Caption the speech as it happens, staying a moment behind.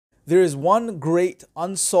there is one great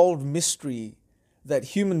unsolved mystery that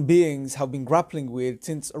human beings have been grappling with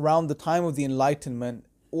since around the time of the Enlightenment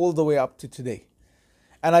all the way up to today.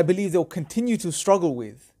 And I believe they'll continue to struggle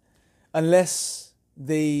with unless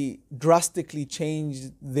they drastically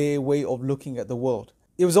change their way of looking at the world.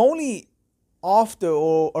 It was only after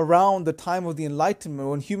or around the time of the Enlightenment,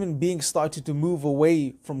 when human beings started to move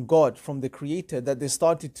away from God, from the Creator, that they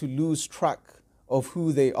started to lose track of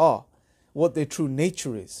who they are, what their true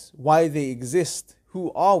nature is, why they exist,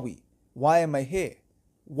 who are we, why am I here,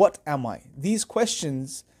 what am I? These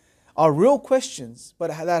questions are real questions, but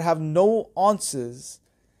that have no answers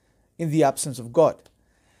in the absence of God.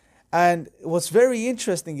 And what's very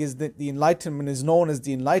interesting is that the Enlightenment is known as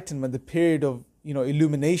the Enlightenment, the period of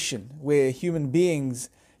illumination, where human beings,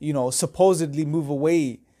 supposedly move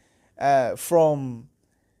away from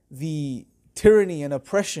the tyranny and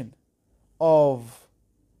oppression of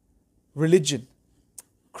religion,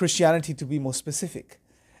 Christianity to be more specific,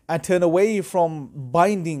 and turn away from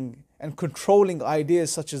binding and controlling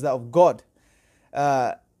ideas such as that of God.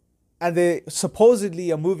 And they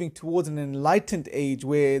supposedly are moving towards an enlightened age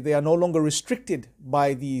where they are no longer restricted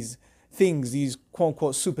by these things, these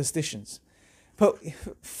quote-unquote superstitions. But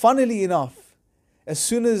funnily enough, as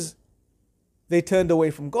soon as they turned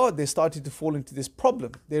away from God, they started to fall into this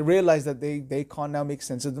problem. They realized that they can't now make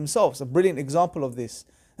sense of themselves. A brilliant example of this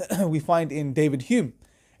we find in David Hume,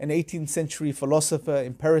 an 18th century philosopher,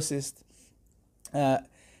 empiricist.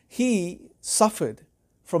 He suffered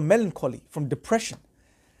from melancholy, from depression.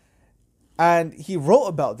 And he wrote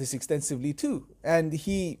about this extensively too. And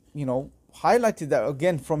he, highlighted that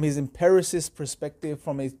again from his empiricist perspective,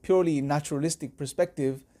 from a purely naturalistic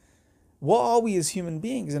perspective. What are we as human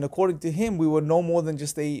beings? And according to him, we were no more than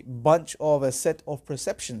just a set of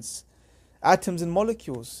perceptions, atoms and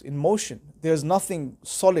molecules in motion. There's nothing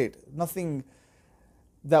solid, nothing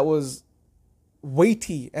that was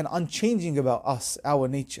weighty and unchanging about us, our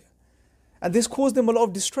nature. And this caused him a lot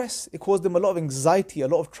of distress. It caused him a lot of anxiety, a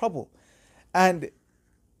lot of trouble. And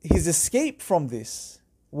his escape from this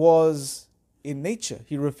was in nature.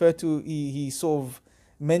 He sort of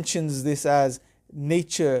mentions this as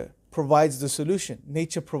nature provides the solution.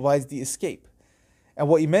 Nature provides the escape. And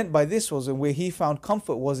what he meant by this was, and where he found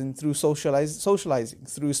comfort was through socializing,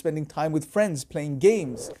 through spending time with friends, playing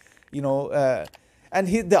games, and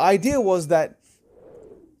the idea was that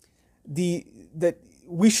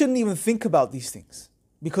we shouldn't even think about these things.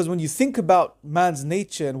 Because when you think about man's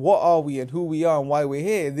nature and what are we and who we are and why we're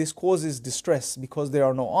here, this causes distress because there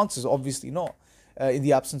are no answers, obviously not, in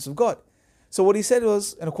the absence of God. So what he said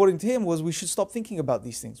was, and according to him, was we should stop thinking about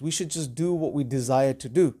these things. We should just do what we desire to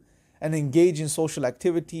do and engage in social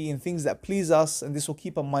activity and things that please us, and this will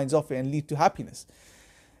keep our minds off it and lead to happiness.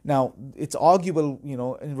 Now, it's arguable,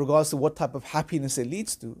 in regards to what type of happiness it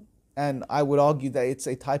leads to. And I would argue that it's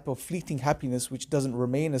a type of fleeting happiness which doesn't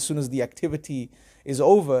remain. As soon as the activity is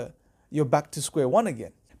over, you're back to square one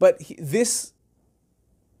again. But this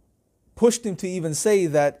pushed him to even say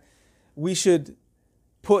that we should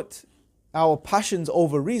put our passions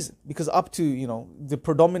over reason. Because up to, the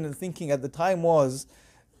predominant thinking at the time was,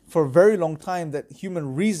 for a very long time, that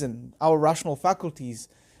human reason, our rational faculties,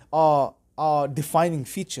 are our defining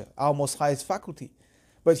feature, our most highest faculty.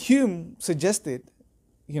 But Hume suggested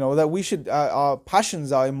that we should, our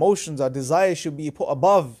passions, our emotions, our desires should be put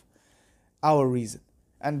above our reason.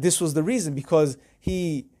 And this was the reason, because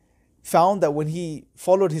he found that when he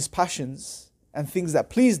followed his passions and things that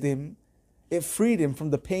pleased him, it freed him from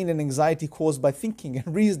the pain and anxiety caused by thinking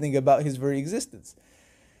and reasoning about his very existence.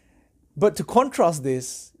 But to contrast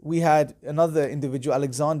this, we had another individual,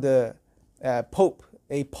 Alexander Pope,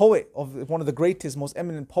 a poet, of one of the greatest, most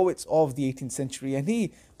eminent poets of the 18th century, and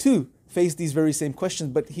he too faced these very same questions.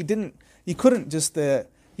 But he couldn't just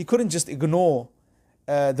ignore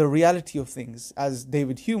the reality of things as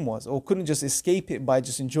David Hume was, or couldn't just escape it by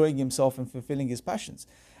just enjoying himself and fulfilling his passions.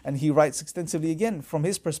 And he writes extensively again from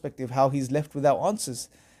his perspective how he's left without answers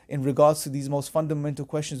in regards to these most fundamental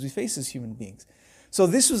questions we face as human beings. So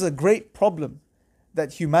this was a great problem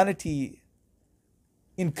that humanity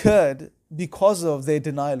incurred because of their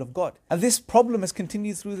denial of God. And this problem has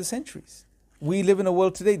continued through the centuries. We live in a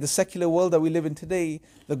world today, the secular world that we live in today,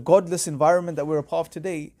 the godless environment that we're a part of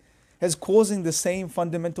today, is causing the same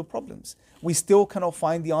fundamental problems. We still cannot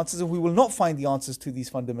find the answers, and we will not find the answers to these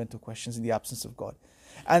fundamental questions in the absence of God.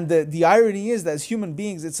 And the irony is that as human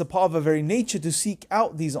beings, it's a part of our very nature to seek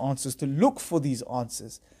out these answers, to look for these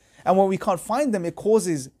answers. And when we can't find them, it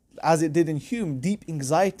causes, as it did in Hume, deep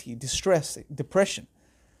anxiety, distress, depression.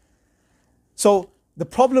 So the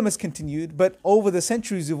problem has continued, but over the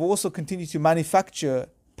centuries, we've also continued to manufacture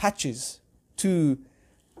patches to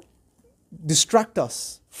distract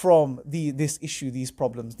us from this issue, these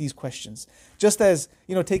problems, these questions. Just as,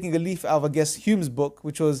 taking a leaf out of, I guess, Hume's book,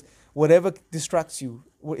 which was whatever distracts you,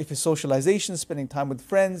 if it's socialization, spending time with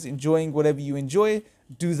friends, enjoying whatever you enjoy,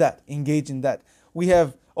 do that, engage in that. We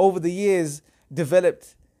have, over the years,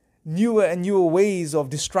 developed newer and newer ways of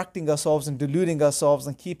distracting ourselves and deluding ourselves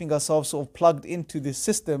and keeping ourselves sort of plugged into this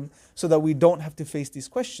system so that we don't have to face these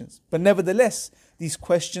questions. But nevertheless, these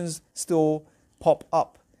questions still pop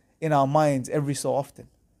up in our minds every so often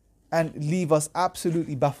and leave us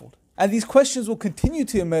absolutely baffled. And these questions will continue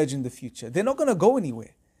to emerge in the future. They're not going to go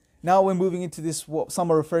anywhere. Now we're moving into this, what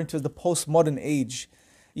some are referring to as the postmodern age,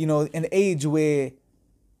 an age where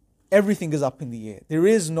everything is up in the air. There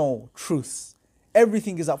is no truth.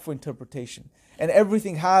 Everything is up for interpretation. And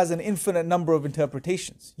everything has an infinite number of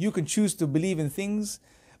interpretations. You can choose to believe in things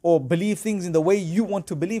or believe things in the way you want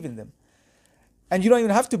to believe in them. And you don't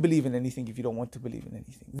even have to believe in anything if you don't want to believe in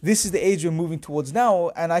anything. This is the age we're moving towards now,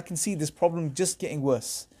 and I can see this problem just getting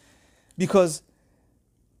worse. Because,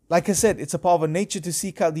 like I said, it's a part of our nature to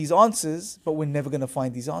seek out these answers, but we're never going to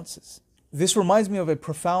find these answers. This reminds me of a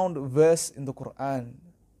profound verse in the Quran,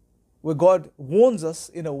 where God warns us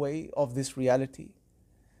in a way of this reality.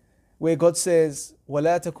 Where God says,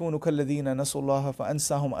 وَلَا تَكُونُوا كَالَّذِينَ نَسُوا اللَّهَ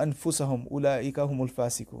فَأَنْسَاهُمْ أَنفُسَهُمْ أُولَٰئِكَ هُمُ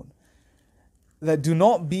الْفَاسِقُونَ. That do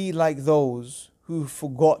not be like those who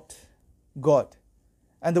forgot God.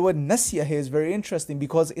 And the word nasya here is very interesting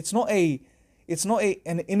because it's not an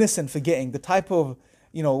innocent forgetting, the type of,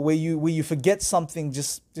 where you forget something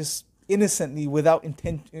just innocently without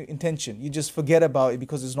intention. You just forget about it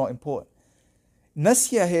because it's not important.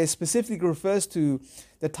 Nasya here specifically refers to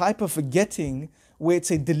the type of forgetting where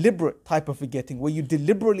it's a deliberate type of forgetting, where you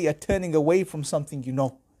deliberately are turning away from something you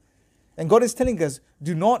know. And God is telling us,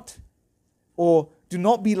 do not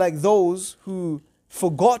be like those who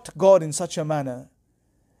forgot God in such a manner,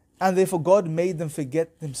 and therefore God made them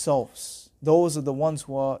forget themselves. Those are the ones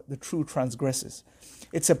who are the true transgressors.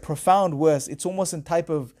 It's a profound verse. It's almost a type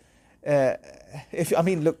of,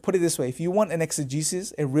 look, put it this way. If you want an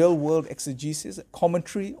exegesis, a real world exegesis, a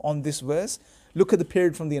commentary on this verse, look at the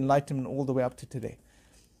period from the Enlightenment all the way up to today.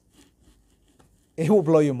 It will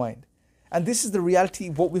blow your mind. And this is the reality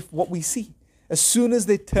of what we see. As soon as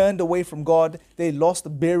they turned away from God, they lost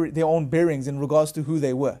their own bearings in regards to who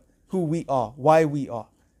they were, who we are, why we are.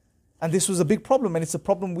 And this was a big problem, and it's a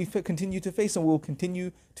problem we continue to face and will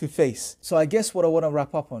continue to face. So I guess what I want to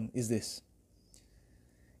wrap up on is this.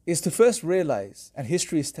 Is to first realize, and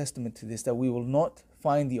history is testament to this, that we will not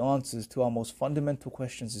find the answers to our most fundamental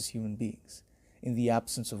questions as human beings in the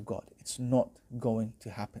absence of God. It's not going to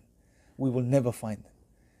happen. We will never find them.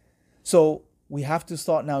 So we have to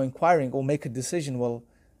start now inquiring or make a decision, well,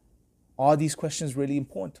 are these questions really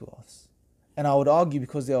important to us? And I would argue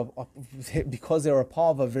because they are a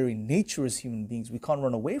part of our very nature as human beings, we can't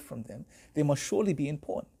run away from them. They must surely be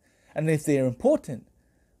important. And if they are important,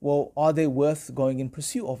 well, are they worth going in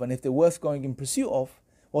pursuit of? And if they're worth going in pursuit of,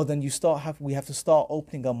 well, then we have to start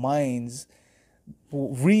opening our minds,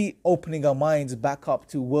 reopening our minds back up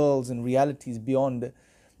to worlds and realities beyond,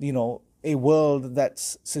 a world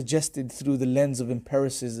that's suggested through the lens of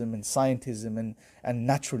empiricism and scientism and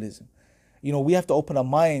naturalism. We have to open our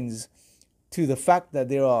minds to the fact that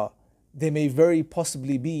there may very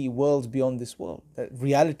possibly be worlds beyond this world, that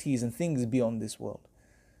realities and things beyond this world.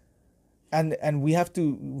 And we have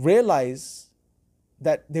to realize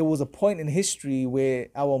that there was a point in history where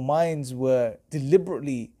our minds were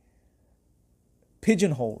deliberately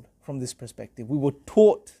pigeonholed from this perspective. We were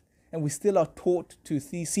taught, and we still are taught, to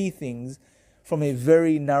see things from a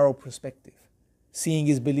very narrow perspective. Seeing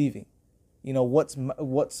is believing.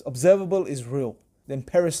 What's observable is real. The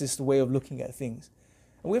empiricist way of looking at things.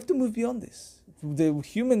 And we have to move beyond this. The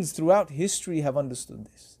humans throughout history have understood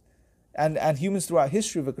this. And humans throughout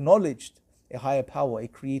history have acknowledged a higher power, a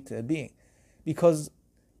creator, a being. Because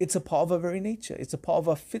it's a part of our very nature. It's a part of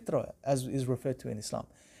our fitrah, as is referred to in Islam.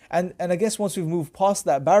 And I guess once we've moved past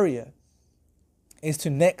that barrier, is to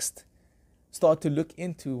next start to look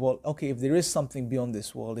into, well, okay, if there is something beyond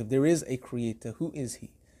this world, if there is a creator, who is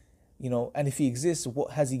he? And if he exists,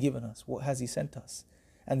 what has he given us? What has he sent us?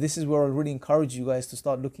 And this is where I really encourage you guys to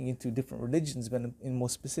start looking into different religions, but in more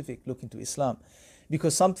specific, look into Islam.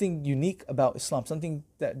 Because something unique about Islam, something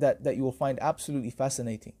that you will find absolutely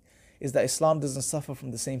fascinating, is that Islam doesn't suffer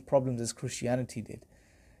from the same problems as Christianity did,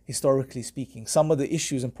 historically speaking. Some of the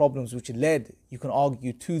issues and problems which led, you can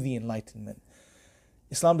argue, to the Enlightenment.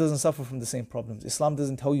 Islam doesn't suffer from the same problems. Islam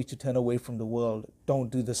doesn't tell you to turn away from the world, don't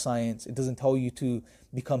do the science. It doesn't tell you to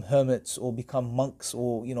become hermits or become monks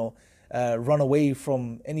or, run away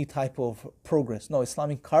from any type of progress. No,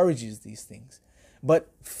 Islam encourages these things.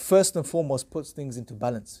 But first and foremost, puts things into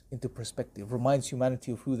balance, into perspective, reminds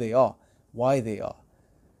humanity of who they are, why they are.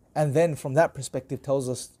 And then from that perspective tells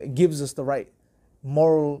us, gives us the right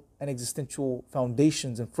moral and existential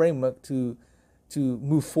foundations and framework to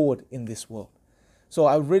move forward in this world. So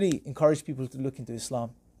I really encourage people to look into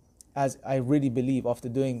Islam, as I really believe, after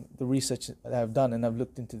doing the research that I've done, and I've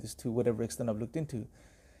looked into this to whatever extent I've looked into,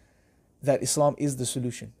 that Islam is the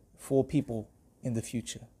solution for people in the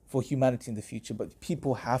future, for humanity in the future. But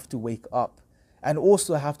people have to wake up and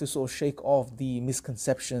also have to sort of shake off the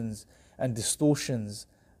misconceptions and distortions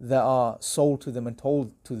that are sold to them and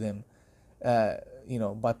told to them,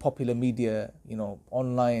 by popular media,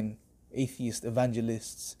 online atheist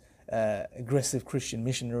evangelists, aggressive Christian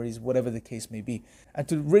missionaries, whatever the case may be. And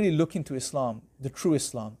to really look into Islam, the true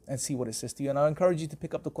Islam, and see what it says to you. And I encourage you to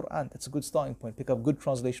pick up the Quran. That's a good starting point. Pick up a good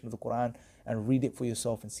translation of the Quran and read it for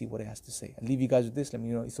yourself and see what it has to say. I'll leave you guys with this. Let me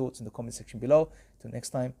know your thoughts in the comment section below. Till next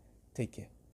time, take care.